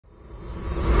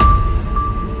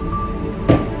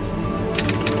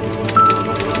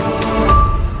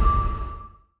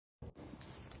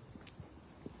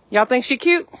Y'all think she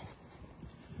cute?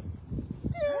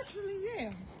 Actually,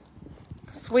 yeah.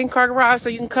 Swing car garage so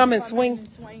you can come and swing.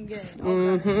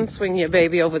 Okay. Swing your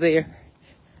baby over there.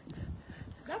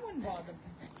 That wouldn't bother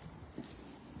me.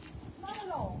 Not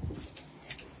at all.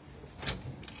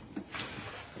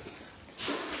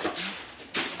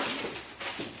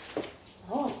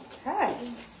 Okay.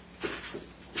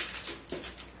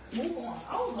 Move on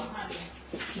over, honey.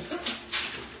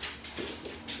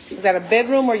 Is that a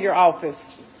bedroom or your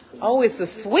office? Oh, it's a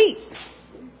suite.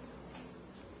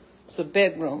 It's a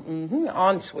bedroom.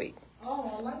 Ensuite.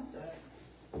 Oh, I like that.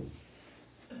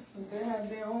 They have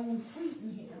their own suite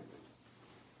in here.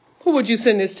 Who would you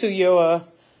send this to? Your,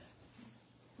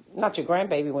 not your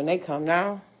grandbaby when they come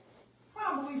now?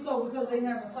 Probably so, because they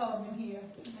have a tub in here,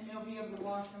 and they'll be able to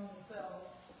wash them themselves.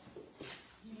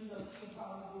 You know, they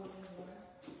probably do it anyway.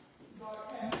 Dark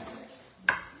cabinets.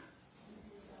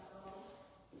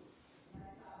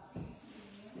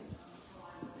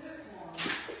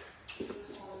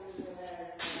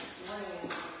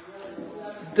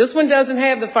 This one doesn't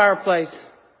have the fireplace.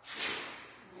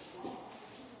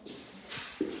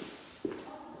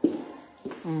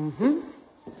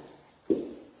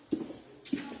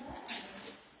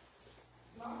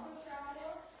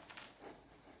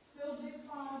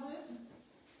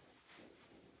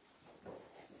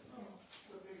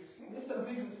 It's a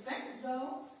big mistake,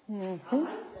 though. I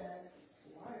like that.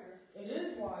 It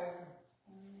is wire.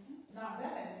 Not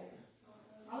bad.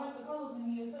 I like the colors in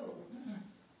here, too.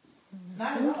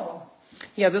 Not at all.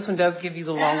 Yeah, this one does give you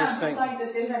the And longer I do sink. like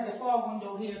that they have the fog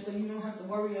window here, so you don't have to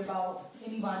worry about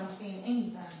anybody seeing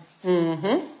anything. I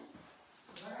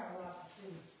got a lot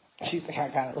to see. She think I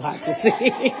got a lot to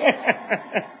see.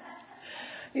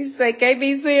 You say, can't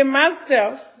be seeing my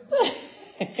stuff.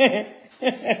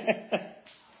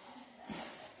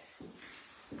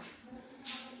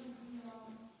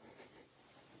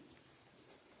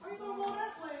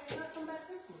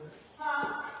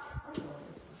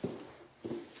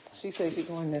 She said you're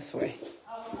going this way.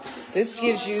 This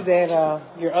gives you that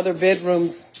your other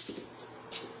bedrooms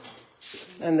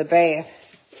and the bath.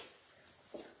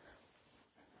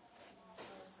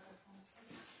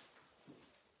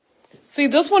 See,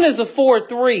 this one is a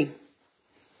 4-3.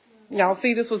 Y'all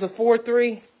see this was a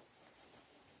 4-3?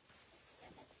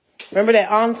 Remember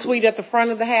that ensuite at the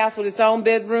front of the house with its own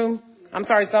bedroom? I'm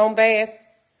sorry, its own bath?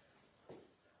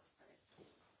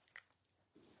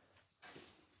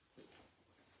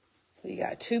 So you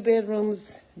got 2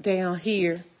 bedrooms down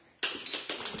here.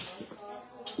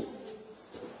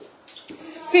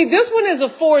 See, this one is a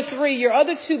 4-3. Your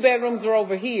other 2 bedrooms are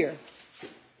over here.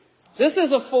 This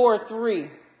is a 4-3. So this is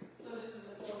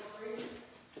a 4-3.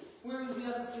 Where is the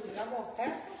other two? Did I walk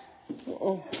past it?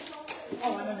 Oh, I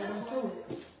never went through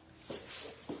it.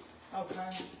 Okay.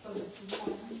 So this is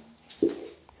one.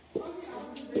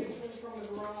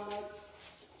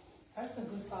 That's a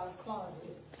good sized closet.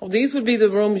 Well, these would be the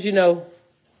rooms, you know,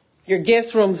 your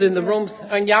guest rooms in the rooms,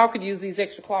 and y'all could use these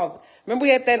extra closets. Remember we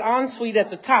had that ensuite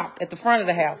at the top, at the front of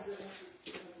the house.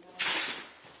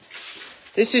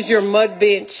 This is your mud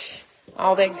bench,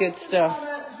 all that good stuff.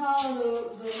 How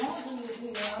the laundry is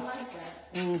here. I like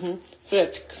that. So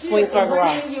that swing car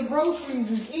garage. Bringing your groceries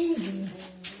is easy.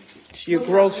 It's your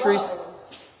groceries.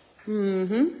 Because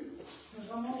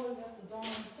I'm always at the darn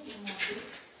supermarket.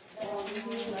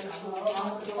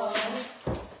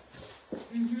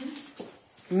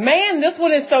 Man, this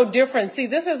one is so different. See,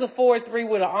 this is a 4-3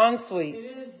 with an ensuite. It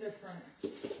is different.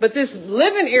 But this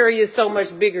living area is so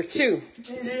much bigger too.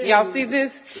 Y'all see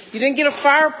this? You didn't get a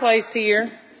fireplace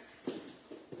here.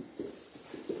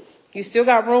 You still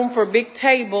got room for a big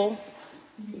table.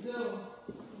 You do.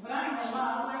 But I ain't gonna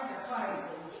lie, I like that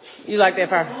fireplace. You like that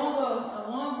fire? A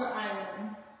longer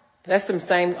island. That's the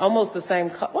same, almost the same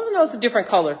color. Well, no, it's a different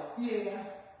color. Yeah.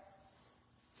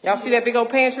 Y'all see that big old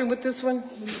pantry with this one?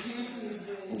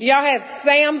 Y'all have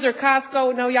Sam's or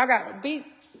Costco? No, y'all got We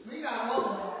got all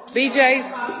of that. BJ's.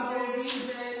 Costco,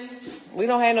 BJ's. We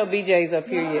don't have no BJ's up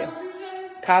here yet.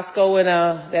 BJ's? Costco and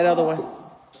that other one.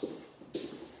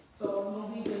 So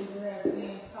no BJ's in that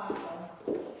same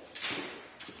Costco.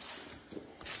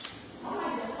 I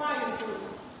like the fireplace.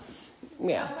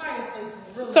 Yeah. The fireplace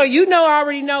is really So you know,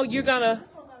 already know you're gonna,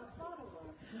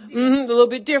 a little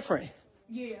bit different.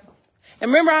 yeah. And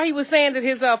remember how he was saying that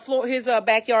his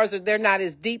backyards they're not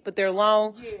as deep, but they're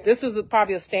long. Yeah. This is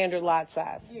probably a standard lot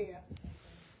size. Yeah.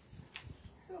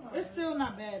 It's still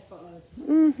not bad for us.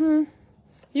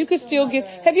 You could still get.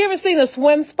 Have you ever seen a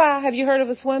swim spa? Have you heard of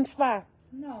a swim spa?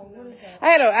 No, what is that?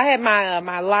 I had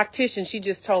my loctician. She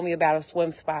just told me about a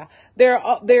swim spa. They're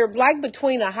like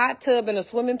between a hot tub and a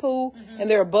swimming pool, and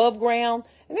they're above ground.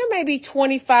 And there may be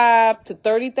 25 to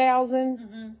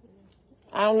 30,000.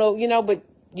 I don't know, you know, but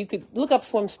you could look up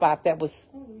swim spot. That was.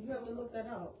 You have to look that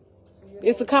up.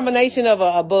 It's a combination of a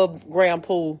above ground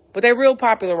pool, but they're real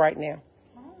popular right now.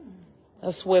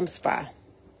 A swim spa.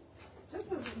 This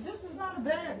is not a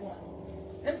bad one.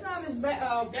 It's not as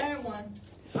bad one.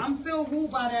 I'm still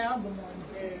moved by the other one.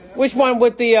 Yeah. Which one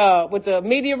with the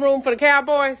media room for the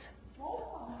Cowboys?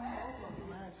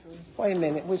 Wait a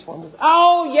minute, which one was?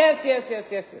 Oh, yes. Okay. I like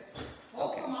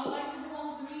the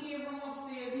one with the media room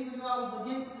upstairs, even though I was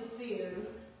against the stairs.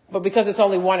 But because it's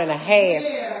only 1.5.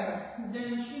 Yeah,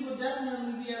 then she would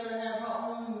definitely be able to have her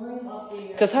own room up there.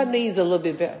 Because her knees are a little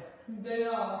bit better. They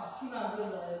are. She got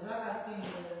good legs. I got skinny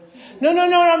legs. No,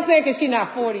 I'm saying because she's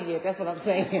not 40 yet. That's what I'm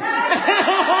saying.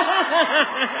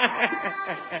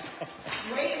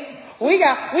 we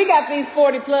got these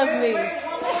 40 plus knees.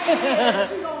 She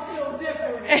gonna feel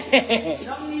different.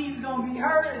 Some knees gonna be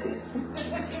hurting.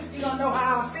 You gonna know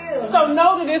how I feel. So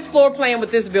no to this floor plan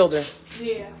with this builder.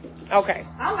 Yeah. Okay.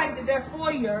 I liked that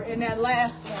foyer in that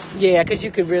last one. Yeah, because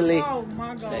you could really. Oh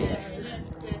my God.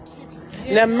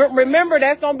 Now remember,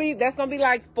 that's gonna be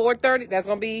like 430. That's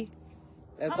gonna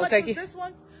take you. This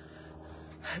one?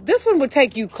 This one would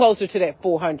take you closer to that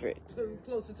 400.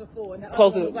 Closer to 4. And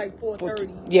Closer was like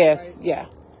 430. Yes, right? yeah.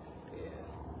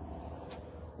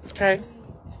 Okay.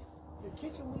 The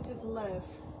kitchen we just left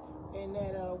in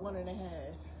that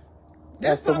 1.5.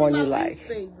 That's the one you my like. least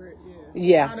favorite.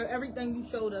 Yeah. Out of everything you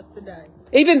showed us today.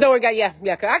 Even though it got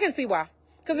cause I can see why.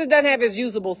 Because it doesn't have its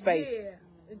usable space. Yeah,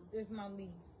 it's my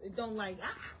least. It don't like.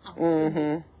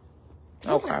 Mm-hmm.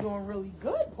 You've been doing really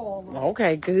good, Paula.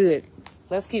 Okay, good.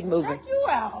 Let's keep moving. Check you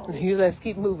out. Let's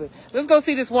keep moving. Let's go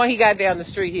see this one he got down the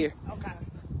street here. Okay.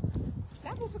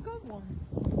 That was a good one.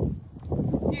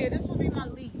 Yeah, this will be my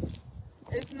least.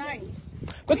 It's nice.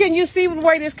 But can you see the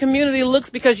way this community looks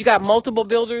because you got multiple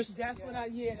builders? That's what I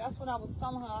was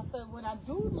telling her. I said, what I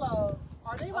do love.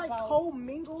 Are they like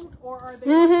co-mingled or are they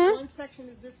Mm-hmm. like one section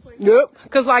is this place? Yep.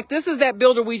 Because like this is that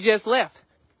builder we just left.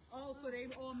 Oh, so they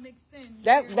all mixed in.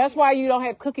 That's why you don't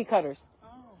have cookie cutters. Oh.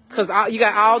 Because you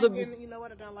got all the. You know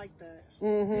what? I don't like that.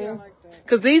 Mm-hmm. I like that.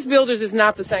 Because these builders is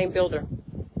not the same builder.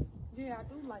 Yeah, I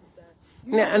do like that.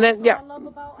 Yeah, What I love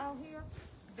about out here,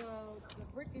 the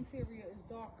brick interior is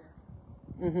darker.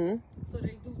 Mm-hmm. So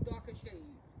they do darker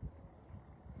shades.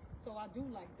 So I do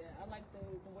like that. I like the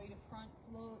way the fronts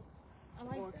look. I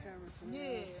like More that. character.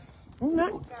 Yeah. All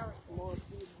right. More character. More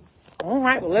beauty. All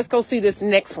right. Well, let's go see this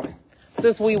next one.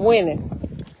 Since we winning.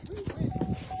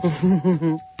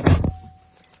 Let's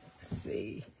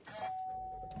see.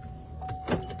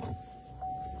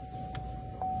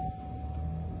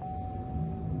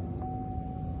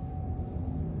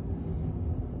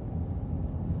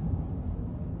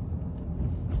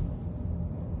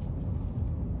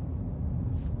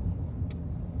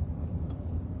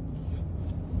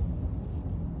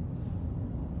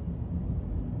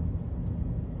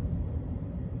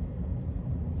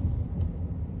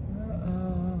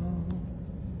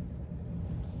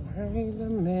 Wait a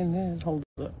minute. Hold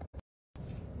up.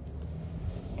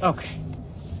 Okay.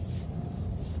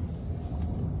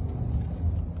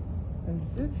 Is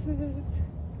this it?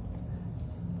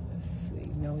 Let's see.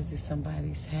 No, is this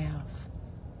somebody's house?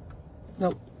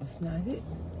 Nope, that's not it.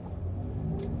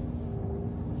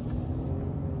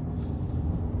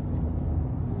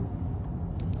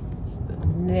 It's the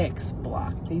next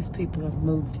block. These people have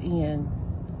moved in.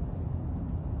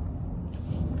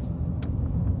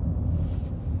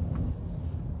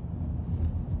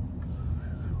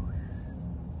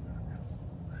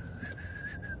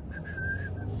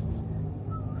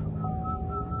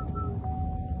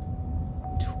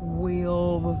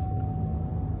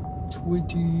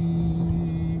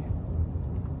 Twitty.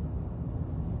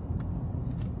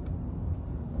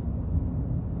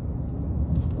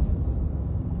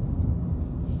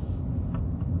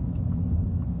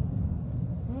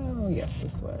 Oh, yes,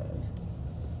 this one.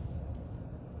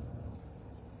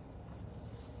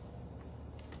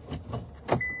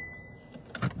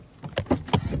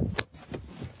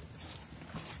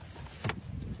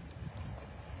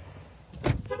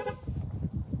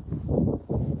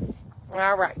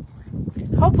 All right.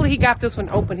 Hopefully he got this one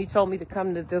open. He told me to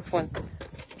come to this one.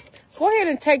 Go ahead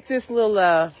and take this little,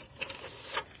 let's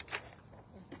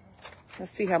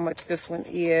see how much this one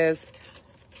is.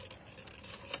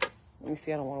 Let me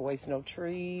see. I don't want to waste no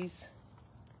trees.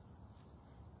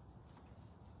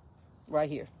 Right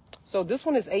here. So this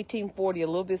one is 1840, a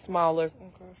little bit smaller,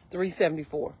 okay.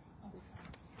 374. All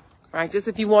right, just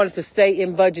if you wanted to stay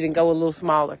in budget and go a little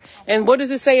smaller. And what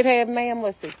does it say it had, ma'am?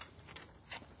 Let's see.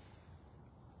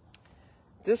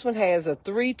 This one has a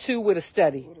 3-2 with a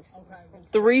study. Okay.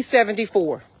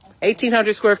 374.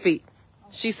 1,800 square feet.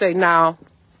 She say no.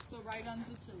 So right under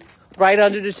 2. Right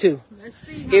under the 2. Let's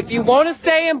see. If you want to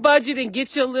stay in budget and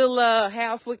get your little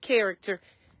house with character,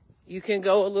 you can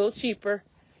go a little cheaper.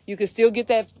 You can still get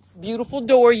that beautiful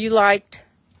door you liked.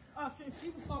 Oh, she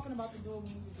was talking about the door when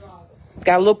you were driving.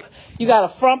 Got a little. You got a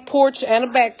front porch and a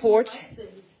back porch.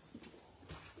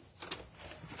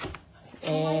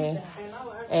 And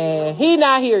he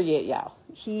not here yet, y'all.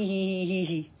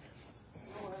 He.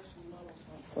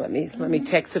 Let me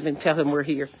text him and tell him we're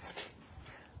here.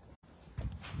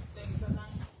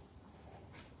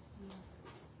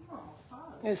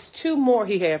 There's 2 more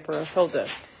he had for us. Hold up.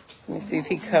 Let me see if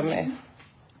he coming.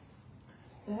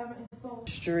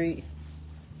 Street.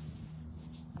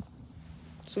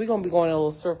 So we're gonna be going in a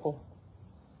little circle.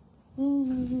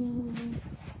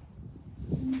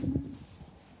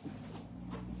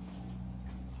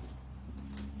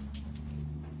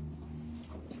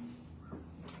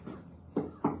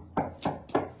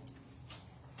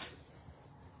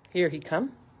 Here he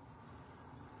come.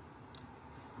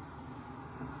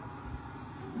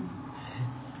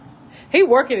 He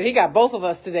working it. He got both of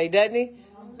us today, doesn't he?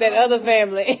 That other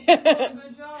family.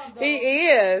 Good job, He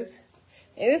is.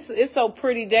 And it's so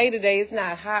pretty day today. It's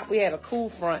not hot. We had a cool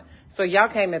front. So y'all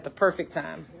came at the perfect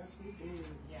time. Yes, we did.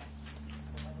 Yeah.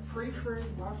 Free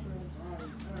washer and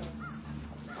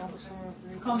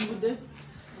dryer. Comes with this.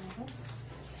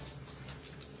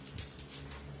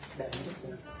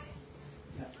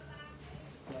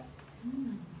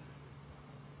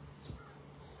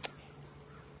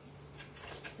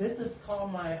 This is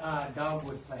called my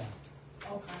dogwood plan.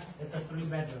 Okay. It's a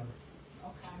 3-bedroom.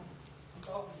 Okay.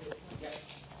 Dogwood. Yes.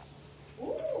 Ooh.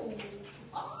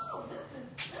 Oh, this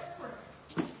is different.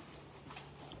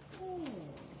 Ooh.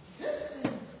 This is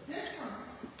different.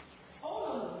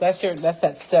 Oh. That's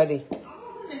that study. I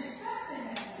wasn't expecting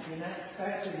that. You're not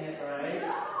expecting it, right?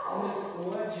 Oh, it's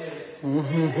gorgeous. I'm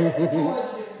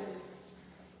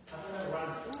gonna run.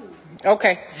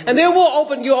 Okay. And then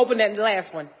you open that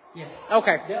last one. Yeah.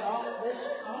 Okay. They're all this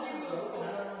all should be open. I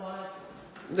don't know why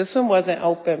This one wasn't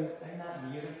open. they're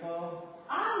not beautiful.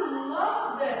 I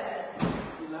love that.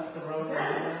 You left the road.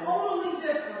 That is totally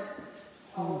different.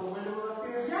 Oh, the window up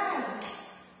here? Yes.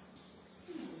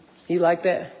 You like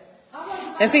that? I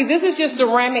like And see, this is just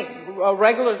ceramic, a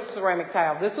regular ceramic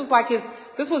tile. This was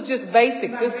this was just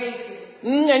basic. This,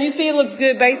 and you see it looks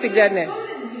good basic, doesn't it?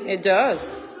 It does.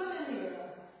 good in here.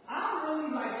 I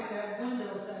really like that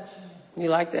window section. You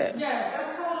like that? Yes,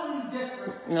 that's totally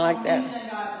different. You like that? Anything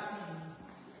I've seen.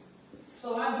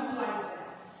 So I do like that.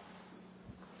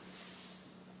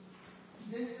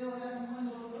 This still has a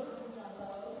window look, which I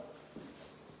love.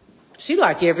 She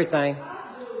like everything.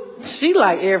 She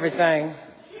like everything.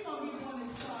 She's gonna be doing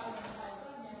this car.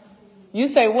 You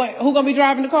say what? Who gonna be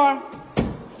driving the car?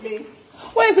 Me.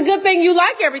 Well, it's a good thing you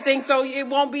like everything, so it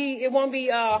won't be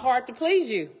hard to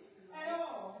please you, At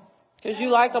all. cause you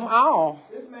like them all.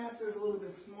 This master is a little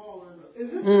bit smaller. Is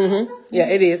this Mm-hmm. Yeah,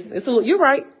 it is. It's a little. You're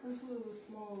right. It's a little bit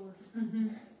smaller.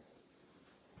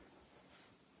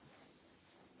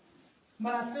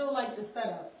 But I still like the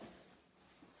setup.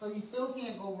 So you still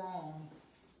can't go wrong.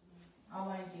 I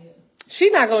like it. She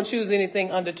not gonna choose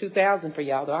anything under 2,000 for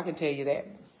y'all, though. I can tell you that.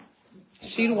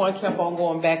 She the one kept on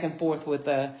going back and forth with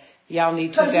y'all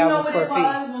need 2,000 Because you know what square it feet.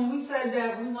 was when we said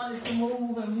that we wanted to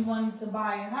move and we wanted to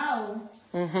buy a house.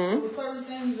 There were certain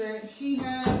things that she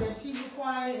had, that she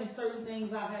required, and certain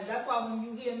things I had. That's why when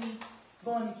you hear me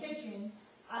go in the kitchen,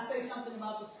 I say something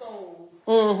about the stove.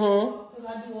 Because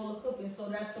I do all the cooking, so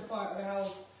that's the part where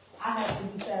I have to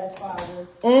be satisfied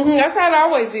with. That's how it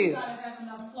always You is. gotta have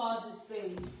enough closet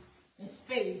space and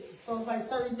space. So it's like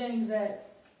certain things that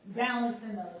balance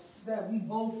in us that we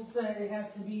both said it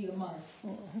has to be a must.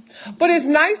 But it's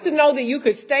nice to know that you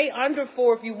could stay under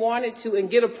 4 if you wanted to and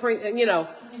get a And get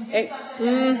something that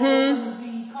you're gonna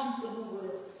be comfortable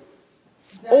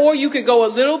with. or you could go a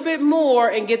little bit more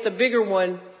and get the bigger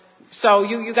one. So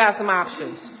you got some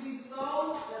options. So that's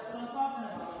what I'm talking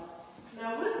about.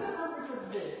 Now, what's the purpose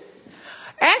of this?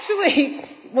 Actually,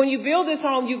 when you build this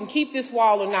home, you can keep this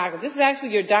wall or not. This is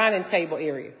actually your dining table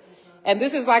area. And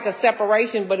this is like a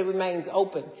separation, but it remains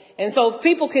open. And so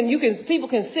people can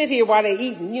sit here while they're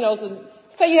eating, so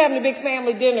say you're having a big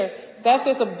family dinner, that's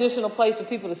just an additional place for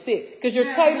people to sit. Because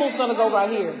your table's going to go right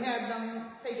here. Have them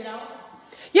take it out?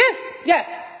 Yes.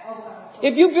 Okay.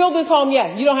 If you build this home,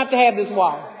 you don't have to have this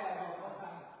wall.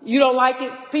 You don't like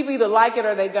it? People either like it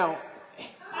or they don't.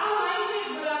 I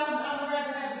like it, but I would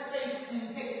rather have the space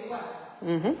and take it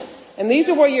away. And these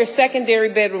are where your secondary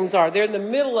bedrooms are. They're in the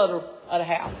middle of the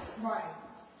house. Right.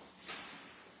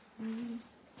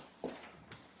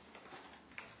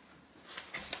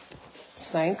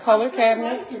 Same color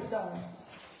cabinets.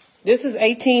 This is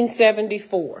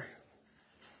 1874.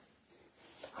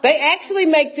 They actually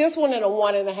make this one in a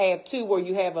 1.5 too, where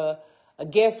you have a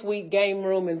guest suite, game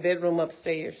room, and bedroom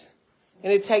upstairs.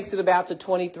 And it takes it about to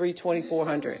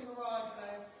 $2,300-2,400.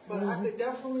 But I could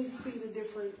definitely see the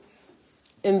difference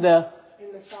in the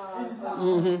size.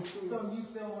 Mm-hmm. So you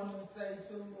still want to say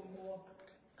 2 or more?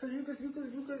 Cause you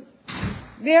could.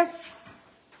 Yeah.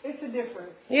 It's a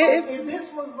difference. Yeah. Like, if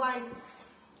this was like,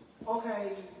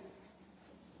 okay,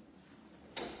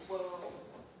 well,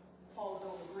 Paula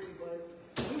don't agree, but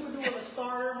if we were doing a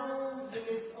starter home, then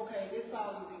it's okay. This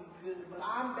size would be good, but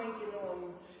I'm banking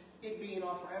on it being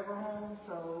our forever home,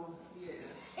 so yeah.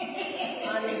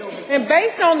 I need over. And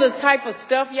based on the type of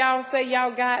stuff y'all say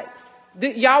y'all got,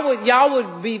 y'all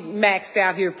would be maxed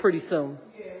out here pretty soon.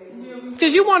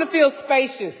 Because you want to feel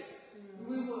spacious.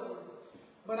 We would.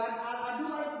 But I do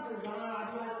like the design.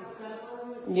 I do like the setup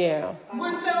of it. Yeah.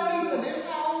 What's selling for this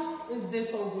house is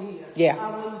this over here. Yeah.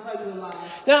 I wouldn't tell you a lie.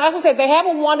 Now, as I said, they have a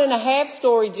 1.5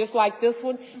 story just like this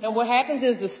one. And what happens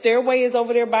is the stairway is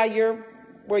over there by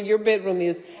where your bedroom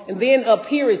is. And then up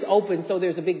here is open. So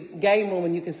there's a big game room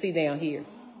and you can see down here.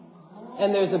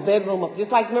 And there's a bedroom up.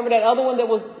 Just like, remember that other one that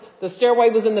was, the stairway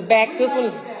was in the back? This one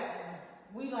is.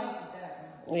 We like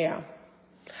that one. Yeah.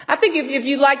 I think if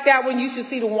you like that one, you should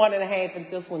see the 1.5 and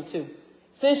this one too.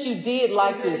 Since you did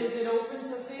like this. Is it open to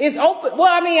see? It's open.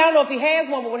 Well, I mean, I don't know if he has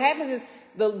one, but what happens is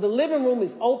the living room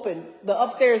is open. The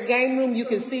upstairs game room you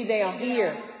can see down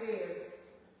here.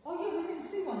 Oh yeah, we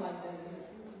didn't see one like that.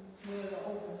 Yeah, they're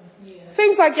open. Yeah.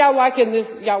 Seems like y'all liking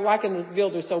this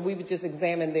builder, so we would just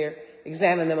examine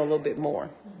them a little bit more.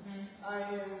 I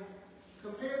am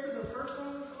compared to the first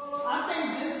one we saw. I think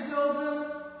this building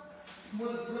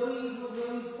what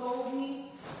really sold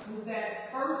me was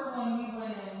that first one we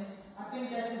went in. I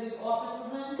think that's what his office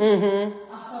was in.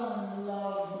 Mm-hmm. I fell in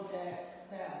love with that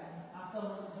one. I fell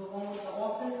in the one with the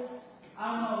office. I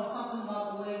don't know, something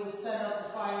about the way it was set up,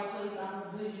 the fireplace. I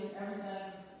envisioned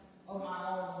everything of my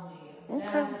own there. Okay.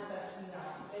 That was a sexy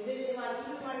house. And then even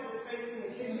like the space in the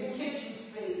In kitchen. the kitchen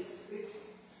space,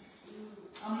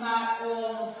 I'm not all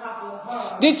on top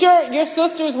of her. Did your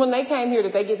sisters, when they came here,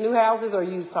 did they get new houses or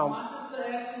used homes? My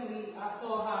sister actually, I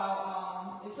saw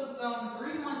how it took them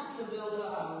 3 months to build a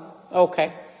house.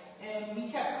 Okay. And we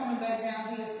kept coming back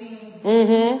down here seeing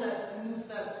Mm-hmm. new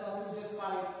steps. So it was just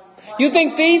like. You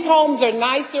think these homes are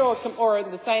nicer or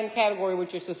in the same category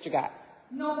what your sister got?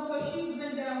 No, because she's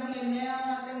been down here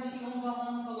now. I think she owns a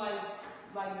home for like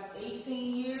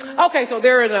 18 years. Okay, so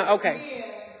they're in a, okay.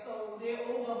 Yeah, so they're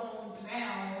older homes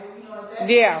now. But, you know, at that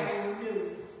Yeah. time they were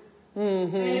new.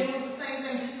 Mm-hmm. And it was the same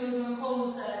thing. She lives in a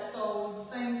cul-de-sac, so it was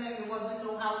the same thing. It wasn't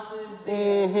no houses there.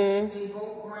 Mm-hmm. They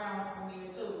broke ground from here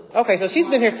too. Okay, so she's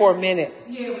been here for a minute.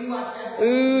 Yeah, we watched that.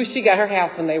 Ooh, she got her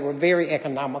house when they were very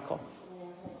economical.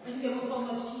 And it was so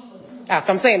much cheaper too. That's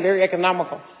what I'm saying, very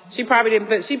economical. She probably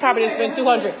didn't spend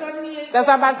 200. That's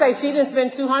what I'm about to say. She didn't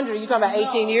spend 200. You talking about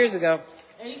 18 years ago.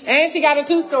 And she got a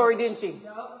 2-story, didn't she?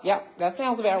 Yep, that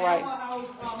sounds about right.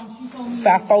 She told me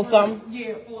 4 something?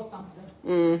 Yeah, 4 something.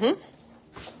 Mm-hmm.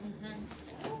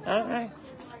 All right.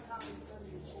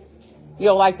 You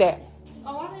don't like that?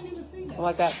 Oh, I didn't even see that. I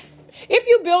like that. If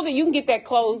you build it, you can get that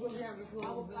closed.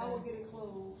 I will get it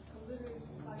closed. Literally,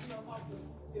 like,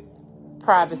 if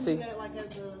Privacy. that, like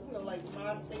as a, like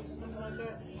my space or something like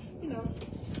that,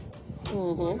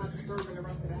 Mm-hmm. not disturbing the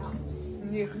rest of the house.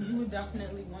 Yeah, because you would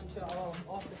definitely want your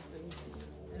office space.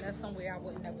 And that's somewhere I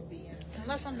would never be in.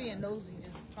 Unless I'm being nosy,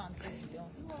 just trying to say,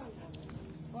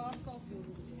 well, I'm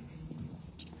confused.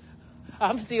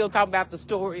 I'm still talking about the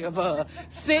story of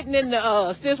sitting in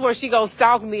the this where she gonna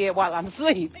stalk me while I'm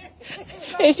asleep.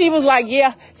 And she was like,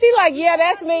 yeah. She like, yeah,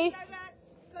 that's me.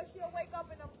 Because she'll wake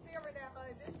up and I'm staring at her,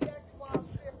 and then she asks why I'm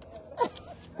staring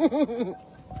at her.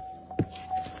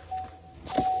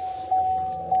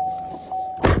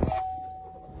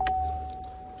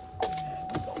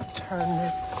 Turn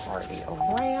this party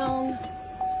around.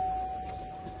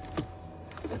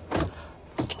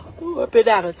 Ooh, I've been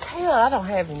out of town. I don't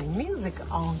have any music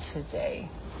on today.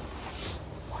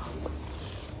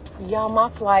 Y'all, my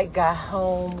flight got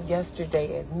home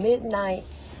yesterday at midnight.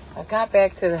 I got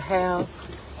back to the house.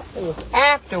 It was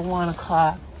after 1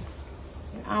 o'clock.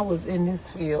 I was in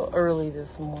this field early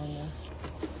this morning.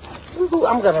 Ooh,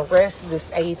 I'm going to rest this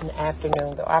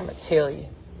afternoon, though. I'm going to tell you.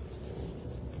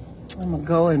 I'm going to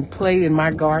go and play in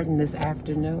my garden this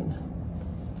afternoon.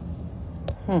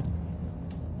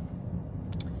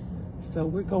 So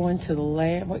we're going to the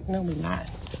lab. Wait, no, we're not.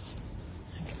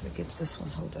 I got to get this one.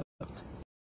 Hold up.